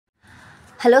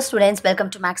Hello students, welcome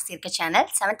to Max Thirka channel.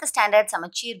 7th standard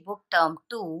Samachir book term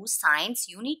 2 science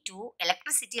unit 2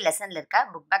 electricity lesson la irka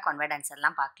book back convert answer la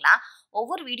paakalam.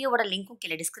 ஒவ்வொரு வீடியோவோட லிங்க்கும்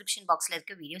கீழே description பாக்ஸ்ல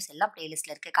இருக்க videos எல்லாம்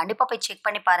பிளேலிஸ்ட்ல இருக்கு. கண்டிப்பா போய் செக்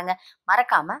பண்ணி பாருங்க.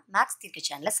 மறக்காம Max Thirka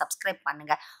channel subscribe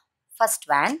பண்ணுங்க. First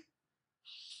one,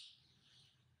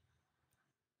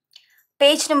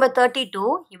 page number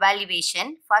 32, evaluation.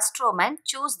 First Roman,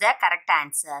 choose the correct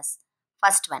answers.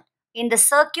 First one, in the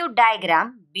circuit diagram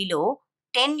below,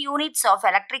 10 units of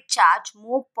electric charge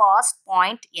move past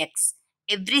point X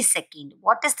every second.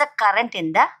 What is the current in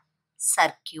the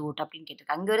circuit? அப்படின்னு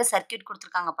கேட்டிருக்காங்க. அங்கே ஒரு circuit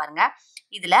கொடுத்துருக்காங்க பாருங்க.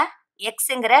 இதில்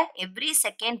எக்ஸுங்கிற every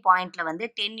second பாயிண்ட்ல வந்து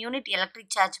 10 unit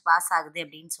electric charge pass ஆகுது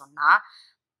அப்படின்னு சொன்னால்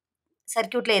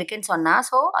சர்க்கியூட்ல இருக்குன்னு சொன்னால்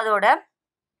ஸோ அதோட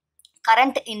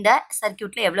கரண்ட் இந்த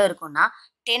சர்க்கியூட்ல எவ்வளோ இருக்கும்னா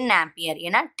 10 ஆம்பியர்.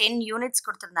 ஏன்னா 10 யூனிட்ஸ்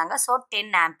கொடுத்துருந்தாங்க. ஸோ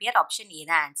 10 ஆம்பியர் ஆப்ஷன் ஏ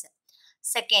தான் answer.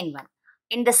 Second one,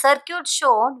 in the circuit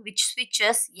shown which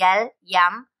switches L,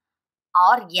 M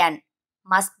or N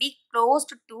must be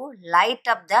closed to light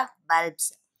up the bulbs.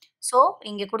 So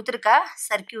இங்கே கொடுத்துருக்க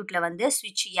சர்க்கியூட்டில் வந்து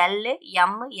ஸ்விட்ச் L,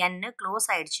 M, N க்ளோஸ்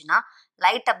ஆயிடுச்சுன்னா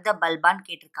light அப் த பல்பான்னு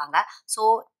கேட்டிருக்காங்க. So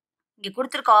இங்கே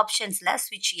கொடுத்துருக்க ஆப்ஷன்ஸில்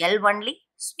ஸ்விட்ச் L ஒன்லி,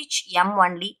 ஸ்விட்ச் M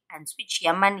ஒன்லி அண்ட் ஸ்விட்ச்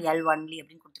M and L ஒன்லி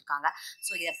அப்படின்னு கொடுத்துருக்காங்க.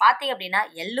 ஸோ இதை பார்த்தீங்க அப்படின்னா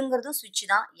எல்லுங்கிறதும் ஸ்விட்ச்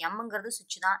தான், எம்ங்கிறதும்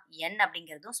ஸ்விட்ச் தான், N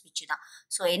அப்படிங்கிறதும் ஸ்விட்ச் தான்.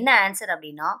 ஸோ என்ன ஆன்சர்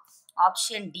அப்படின்னா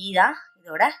ஆப்ஷன் டி தான்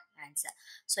இதோட ஆன்சர்.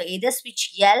 ஸோ இது ஸ்விட்ச்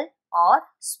எல் ஆர்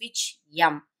ஸ்விட்ச்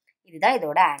எம், இதுதான்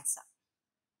இதோட answer.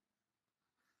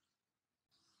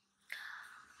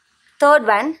 Third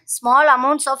one, small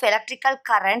amounts of electrical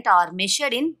current R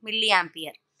measured in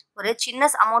milliampere. ஒரு சின்ன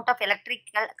அமௌண்ட் ஆஃப்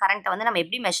எலக்ட்ரிக்கல் கரண்ட்டை வந்து நம்ம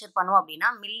எப்படி மெஷர் பண்ணுவோம் அப்படின்னா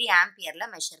milliampereல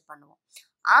மெஷர் பண்ணுவோம்.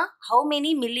 How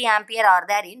many milliampere R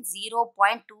there in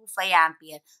 0.25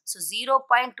 ampere. So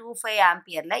 0.25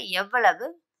 ஆம்பியரில் எவ்வளவு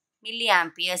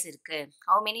milliamperes இருக்கு,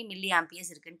 how many milliamperes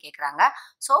இருக்குன்னு கேட்குறாங்க.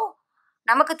 ஸோ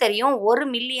நமக்கு தெரியும் ஒரு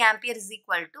milliampere is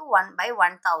equal to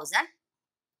 1/1000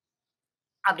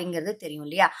 அப்படிங்கிறது தெரியும்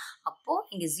இல்லையா. அப்போது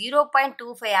இங்கே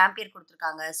 0.25 ஆம்பியர்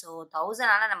கொடுத்துருக்காங்க. ஸோ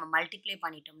 1000ஆல் நம்ம மல்டிப்ளை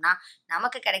பண்ணிட்டோம்னா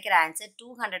நமக்கு கிடைக்கிற ஆன்சர்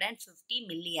 250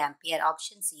 milliampere.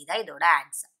 ஆப்ஷன் சி தான் இதோட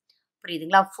ஆன்சர்.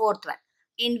 புரியுதுங்களா. Fourth one,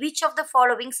 in which of the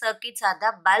following circuits are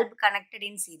the bulb connected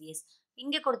in series?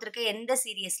 இங்கே கொடுத்துருக்க எந்த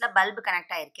சீரியஸில் பல்பு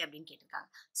கனெக்ட் ஆகிருக்கு அப்படின்னு கேட்டிருக்காங்க.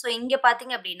 ஸோ இங்கே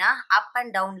பார்த்தீங்க அப்படின்னா அப்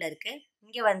அண்ட் டவுனில் இருக்குது.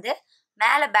 இங்கே வந்து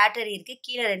மேலே பேட்டரி இருக்குது,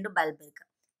 கீழே 2 பல்பு இருக்குது.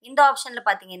 இந்த ஆப்ஷனில்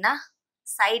பார்த்தீங்கன்னா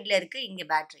சைடில் இருக்குது, இங்கே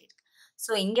பேட்டரி இருக்குது.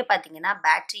 ஸோ இங்கே பார்த்தீங்கன்னா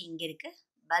பேட்டரி இங்கே இருக்குது,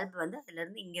 பல்பு வந்து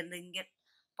அதுலேருந்து இங்கேருந்து இங்கே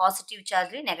பாசிட்டிவ்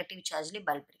சார்ஜ்லேயும் நெகட்டிவ் சார்ஜ்லேயும்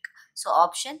பல்பு இருக்குது. ஸோ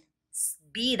ஆப்ஷன்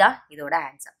பி தான் இதோட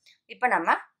ஆன்சர். இப்போ நம்ம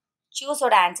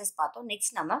சூஸோட ஆன்சர்ஸ் பார்த்தோம்.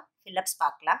 நெக்ஸ்ட் நம்ம ஃபில்லப்ஸ்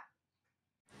பார்க்கலாம்.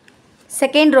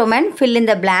 Second Roman, fill in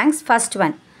the blanks. First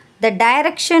one, the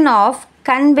direction of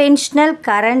conventional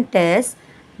current is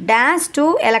dash to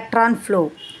electron flow.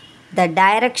 The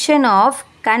direction of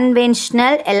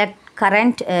conventional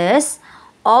current is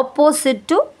opposite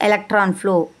to electron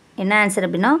flow. என்ன answer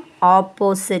அப்படின்னா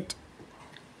opposite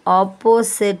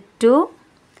to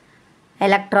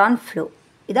electron flow.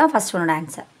 இதான் first ஒன்னோட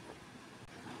answer.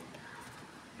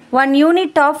 1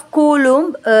 unit of coulomb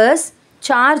is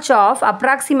charge of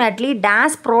approximately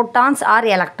dash protons or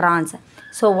electrons.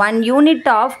 So 1 unit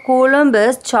of coulomb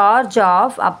is charge of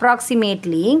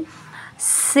approximately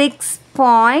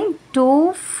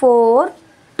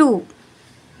 6.242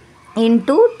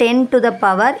 into 10 to the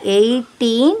power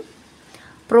 18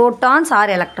 protons or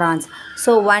electrons.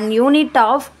 So 1 unit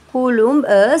of coulomb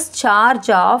is charge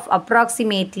of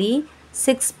approximately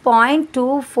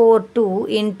 6.242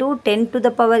 into 10 to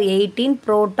the power 18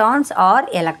 protons or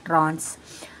electrons.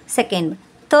 Second,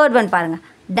 third one பாருங்க,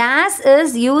 dash is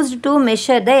used to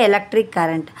measure the electric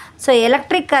current. So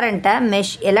electric current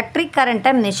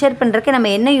measure பண்ணுறதுக்கு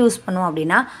நம்ம என்ன use பண்ணுவோம்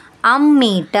அப்படின்னா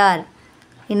ammeter.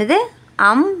 என்னது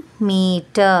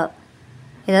ammeter,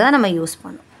 இதை தான் நம்ம யூஸ்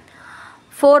பண்ணுவோம்.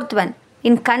 Fourth one,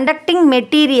 in conducting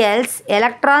materials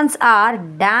electrons are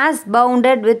dash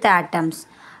bounded with atoms.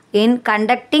 In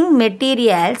conducting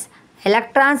materials,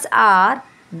 electrons are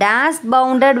dash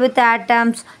bounded with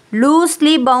atoms,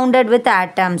 loosely bounded with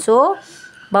atoms. So,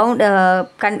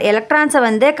 electrons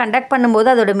வந்து கண்டக்ட் பண்ணும்போது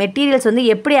அதோட மெட்டீரியல்ஸ் வந்து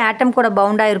எப்படி ஆட்டம் கூட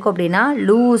பவுண்டாக இருக்கும் அப்படின்னா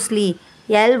loosely,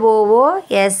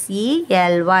 LOOSELY,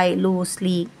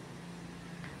 loosely.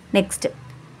 Next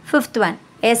fifth one,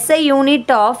 SI unit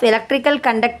of electrical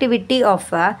conductivity of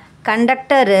a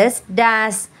conductor is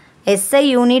dash. SI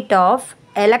unit of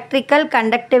electrical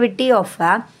conductivity of a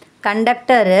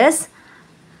conductor is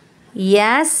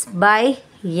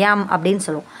S/M அப்படின்னு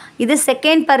சொல்லுவோம். இது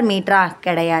செகண்ட் பர் மீட்டரா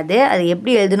கிடையாது. அது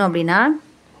எப்படி எழுதணும் அப்படின்னா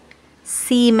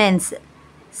siemens,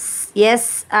 SIEMENS,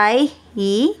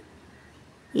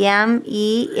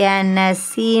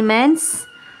 Siemens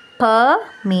per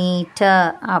meter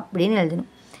அப்படின்னு எழுதணும்.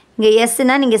 இங்கே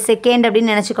எஸ்னா நீங்கள் செகண்ட்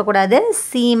அப்படின்னு நினச்சிக்கக்கூடாது,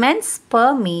 சீமென்ஸ் per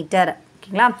meter.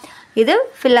 ஓகேங்களா, இது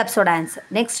ஃபில்லப்ஸோட ஆன்சர்.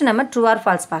 நெக்ஸ்ட் நம்ம ட்ரூ ஆர்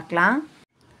ஃபால்ஸ் பார்க்கலாம்.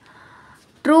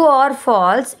 True or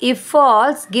false? If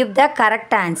false, give the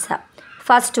correct answer.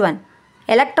 First one,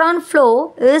 electron flow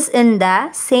is in the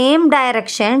same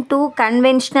direction to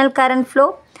conventional current flow.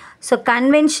 So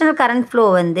conventional current flow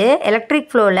வந்து electric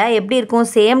flowல எப்படி இருக்கும்,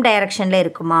 same டைரக்ஷனில்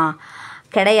இருக்குமா?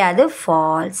 கிடையாது,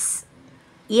 false.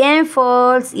 ஏன்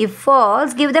false? If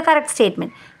false, give the correct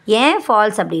statement. ஏன்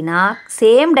false அப்படின்னா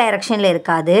same டைரக்ஷனில்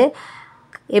இருக்காது.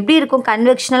 எப்படி இருக்கும்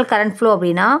conventional current flow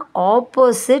அப்படின்னா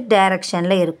ஆப்போசிட்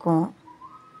டைரக்ஷனில் இருக்கும்.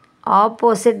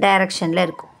 ஆப்போசிட் டைரக்ஷனில்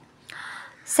இருக்கும்.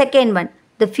 Second one,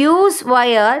 the fuse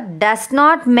wire does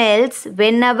not melt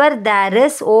whenever there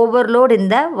is overload in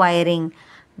the wiring.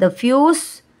 The fuse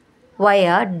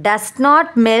wire does not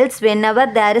melt whenever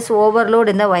there is overload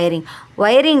in the wiring.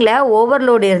 வயரிங்கில்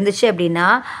overload இருந்துச்சு அப்படின்னா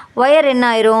wire என்ன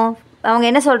ஆயிரும்? அவங்க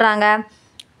என்ன சொல்கிறாங்க,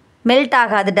 melt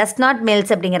ஆகாது, does not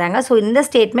melts அப்படிங்கிறாங்க. So இந்த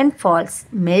ஸ்டேட்மெண்ட் ஃபால்ஸ்.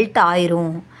 மெல்ட்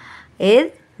ஆயிரும்.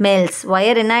 இட் மெல்ட்ஸ்,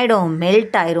 ஒயர் என்ன ஆகிடும்,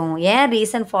 மெல்ட் ஆயிரும். ஏன்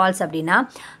ரீசன் ஃபால்ஸ் அப்படின்னா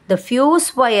த fuse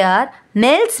wire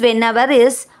melts whenever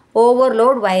is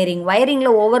overload wiring.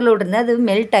 வயரிங்கில் overload இருந்தால் அது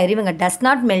மெல்ட் ஆயிரும். இவங்க டஸ்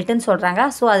நாட் மெல்ட்டுன்னு சொல்கிறாங்க.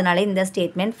 ஸோ அதனால இந்த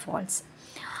statement falls.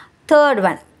 Third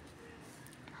one,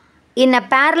 in a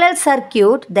parallel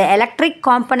circuit the electric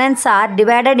components are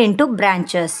divided into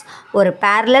branches. ஒரு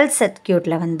parallel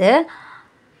circuitல வந்து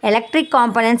electric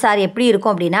components are எப்படி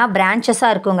இருக்கும் அப்படின்னா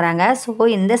branches-ஆக இருக்குங்கிறாங்க. ஸோ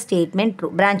இந்த ஸ்டேட்மெண்ட் ட்ரூ,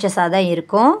 branches-ஆக தான்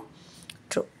இருக்கும்.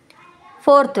 True.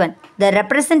 Fourth one, the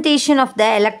representation of the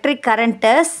electric current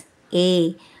is A.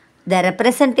 the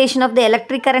representation of the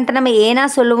electric current நம்ம ஏனா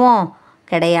சொல்லுவோம்?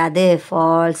 கிடையாது,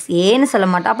 ஃபால்ஸ். ஏன்னு சொல்ல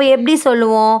மாட்டோம். அப்போ எப்படி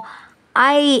சொல்லுவோம்?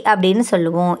 ஐ அப்படின்னு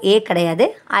சொல்லுவோம். ஏ கிடையாது,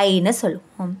 ஐன்னு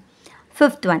சொல்லுவோம்.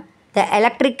 Fifth one, the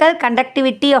electrical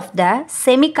conductivity of the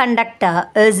semiconductor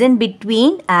is in between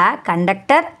a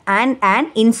conductor and an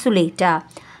insulator.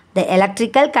 The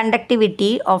electrical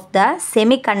conductivity of the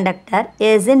semiconductor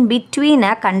is in between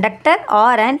a conductor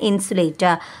or an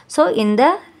insulator. So இந்த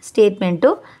statement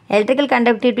electrical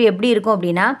conductivity எப்படி இருக்கும்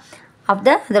அப்படின்னா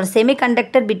அதோட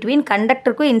semiconductor between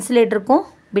கண்டக்டருக்கும் இன்சுலேட்டருக்கும்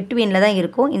பிட்வீனில் தான்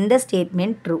இருக்கும். இந்த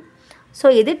statement true. So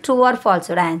இது true R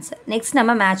ஃபால்ஸோட answer. Next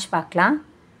நம்ம மேட்ச் பார்க்கலாம்.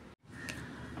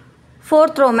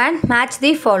 Fourth Roman, match the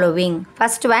following.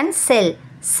 First one, cell.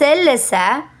 Cell is a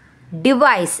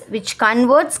device which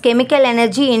converts chemical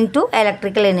energy into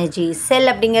electrical energy. Cell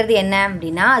அப்படிங்கிறது என்ன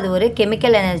அப்படின்னா அது ஒரு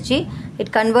chemical energy. It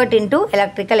convert into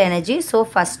electrical energy. So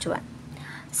first one.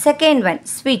 Second one,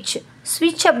 switch.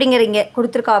 Switch அப்படிங்கிற இங்கே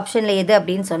கொடுத்துருக்க ஆப்ஷனில் எது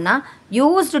அப்படின்னு சொன்னால்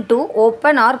used to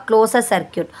open or close a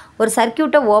circuit. ஒரு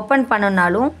சர்க்கியூட்டை ஓப்பன்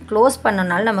பண்ணனாலும் க்ளோஸ்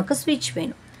பண்ணனாலும் நமக்கு switch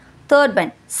வேணும். Third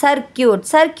one, circuit.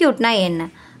 Circuitனா என்ன?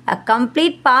 A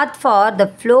complete path for the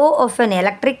flow of an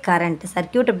electric current.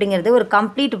 Circuit அப்படிங்கிறது ஒரு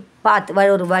complete path,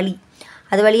 ஒரு வழி.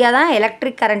 அது வழியாக தான்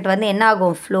electric current வந்து என்ன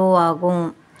ஆகும், flow ஆகும்.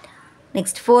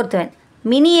 Next fourth one,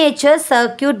 miniature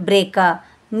circuit breaker.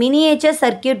 Miniature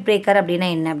circuit breaker அப்படின்னா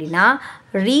என்ன அப்படின்னா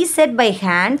reset by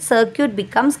hand circuit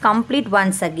becomes complete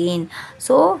once again.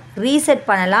 So reset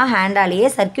பண்ணலாம் ஹேண்டாலேயே,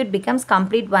 circuit becomes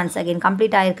complete once again.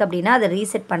 Complete ஆகிருக்கு அப்படின்னா அதை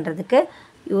ரீசெட் பண்ணுறதுக்கு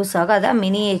யூஸ் ஆகும். அதான்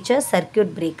miniature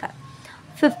circuit breaker.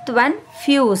 Fifth one,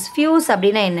 fuse. Fuse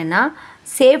அப்படின்னா என்னென்னா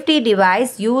safety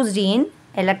device used in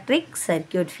electric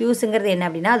circuit. ஃபியூஸுங்கிறது என்ன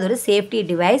அப்படின்னா அது ஒரு safety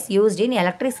device used in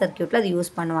electric சர்க்கியூட்டில் அது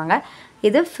யூஸ் பண்ணுவாங்க.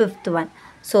 இது fifth one.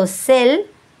 So sell,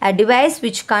 a device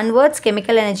which converts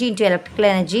chemical energy into electrical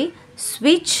energy.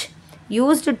 Switch,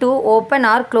 used to open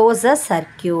or close a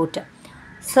circuit.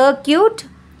 Circuit,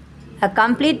 a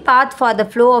complete path for the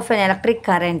flow of an electric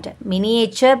current.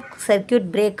 Miniature circuit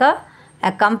breaker,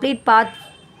 a complete path,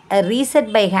 a reset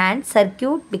by hand,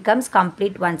 circuit becomes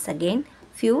complete once again.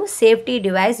 Fuse, safety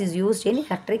device is used in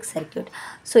electric circuit.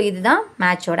 So இதுதான்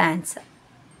மேட்சோட answer.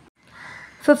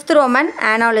 Fifth Roman,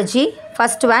 analogy.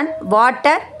 First one,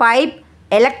 water, pipe,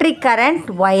 electric current,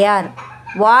 wire.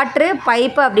 Water,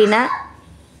 pipe அப்படின்னா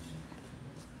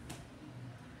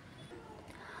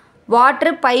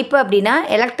water pipe அப்படின்னா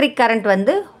electric current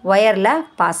வந்து ஒயரில்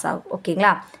pass ஆகும்.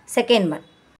 ஓகேங்களா.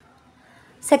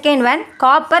 Second one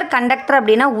copper conductor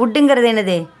அப்படின்னா வுட்டுங்கிறது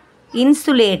என்னது,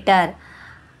 insulator.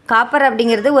 Copper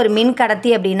அப்படிங்கிறது ஒரு மின்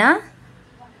கடத்தி அப்படின்னா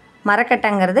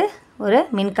மரக்கட்டைங்கிறது ஒரு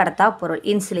மின் கடத்தா பொருள்,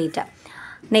 insulator.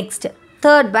 Next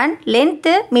third one,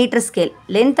 length metre scale.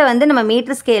 லென்த்தை வந்து நம்ம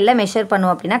மீட்டர் ஸ்கேலில் மெஷர்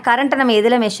பண்ணுவோம் அப்படின்னா கரண்ட்டை நம்ம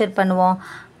எதில் மெஷர் பண்ணுவோம்,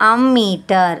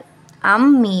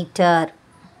 ammeter.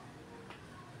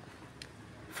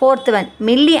 Fourth one,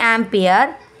 milli ampere,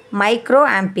 micro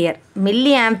ampere.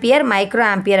 Milli ampere, micro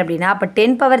ampere அப்படின்னா அப்போ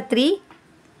 10⁻³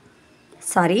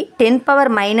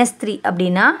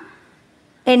 அப்படின்னா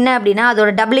என்ன அப்படின்னா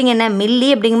அதோட டபுளிங் என்ன மில்லி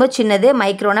அப்படிங்கும்போது சின்னது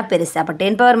மைக்ரோனா பெருசு அப்போ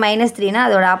 10⁻³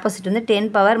 அதோட ஆப்போசிட் வந்து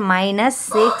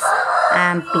 10⁻⁻6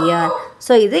 ஆம்பியர்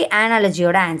ஸோ இது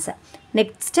ஆனாலஜியோட answer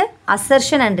next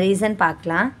assertion and reason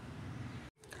பார்க்கலாம்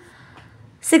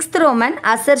 6th Roman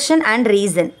assertion and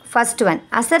reason first one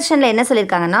assertionல என்ன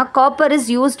சொல்லியிருக்காங்கன்னா copper is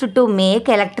used to make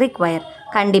electric wire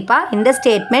கண்டிப்பாக இந்த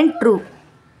ஸ்டேட்மெண்ட் ட்ரூ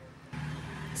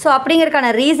ஸோ அப்படிங்கிறதுக்கான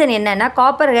ரீசன் என்னென்னா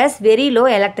copper has very low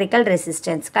electrical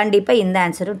resistance கண்டிப்பாக இந்த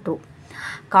ஆன்சரும் ட்ரூ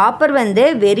காப்பர் வந்து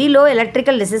வெரி லோ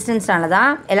எலக்ட்ரிக்கல் ரெசிஸ்டன்ஸ்னால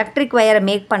தான் எலக்ட்ரிக் வயரை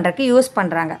மேக் பண்ணுறதுக்கு யூஸ்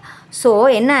பண்ணுறாங்க ஸோ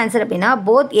என்ன ஆன்சர் அப்படின்னா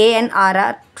both A and R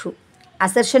are true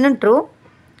அசர்ஷனும் true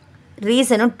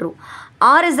ரீசனும் true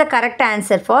R is the correct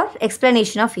answer for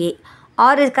explanation of A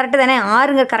R is correct தானே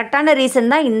ஆறுங்கிற கரெக்டான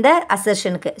ரீசன் தான் இந்த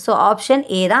அசர்ஷனுக்கு ஸோ ஆப்ஷன்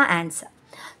ஏ தான் answer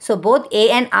So both A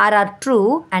and R are true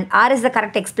and R is the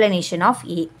correct explanation of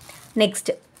A. Next,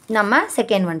 நம்ம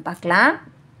second one பார்க்கலாம்.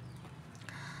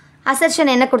 Assertion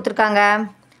என்ன கொடுத்திருக்காங்க?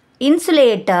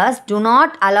 Insulators do not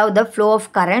allow the flow of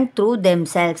current through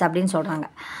themselves அப்படின்னு சொல்கிறாங்க.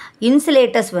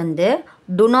 Insulators வந்து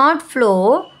do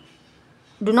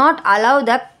not allow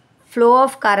the flow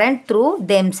of current through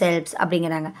themselves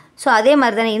அப்படிங்கிறாங்க. So அதே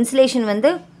மாதிரி தானே இன்சுலேஷன் வந்து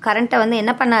கரண்ட்டை வந்து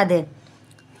என்ன பண்ணாது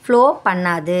flow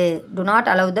பண்ணாது do not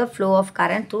allow the flow of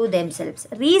current through themselves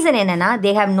reason என்னன்னா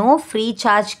they have no free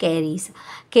charge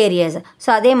carriers so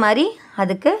அதே மாதிரி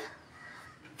அதுக்கு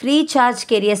ஃப்ரீ சார்ஜ்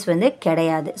கேரியர்ஸ் வந்து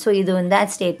கிடையாது ஸோ இது வந்து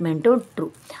ஸ்டேட்மெண்ட்டும் ட்ரூ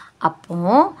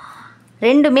அப்போது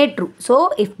ரெண்டுமே true so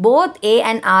if both A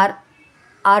and R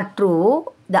are true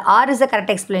the R is the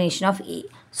correct explanation of A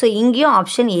so இங்கேயும்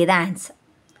ஆப்ஷன் ஏ தான் ஆன்சர்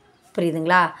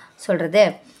புரியுதுங்களா சொல்கிறது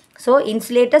so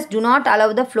insulators do not allow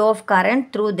the flow of current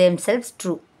through themselves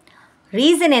true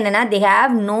reason என்னென்னா they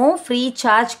have no free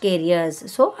charge carriers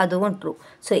so அதுவும் true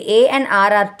so A and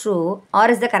R are true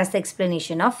R is the correct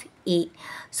explanation of A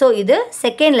so இது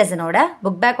second லெசனோட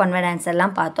book back one word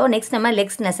ஆன்சர்லாம் பார்த்தோம் next நம்ம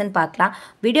next lesson பார்க்கலாம்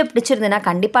video பிடிச்சிருந்ததுன்னா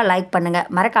கண்டிப்பாக like பண்ணுங்கள்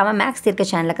மறக்காமல் maths தீர்க்க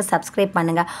சேனலுக்கு சப்ஸ்கிரைப்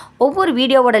பண்ணுங்கள் ஒவ்வொரு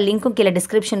வீடியோவோட லிங்க்கும் கீழே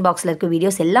டிஸ்கிரிப்ஷன் பாக்ஸில் இருக்குது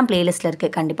வீடியோஸ் எல்லாம் பிளேலிஸ்ட்டில்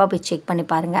இருக்குது கண்டிப்பாக போய் செக் பண்ணி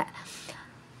பாருங்கள்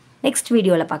நெக்ஸ்ட்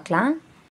வீடியோவில் பார்க்கலாம்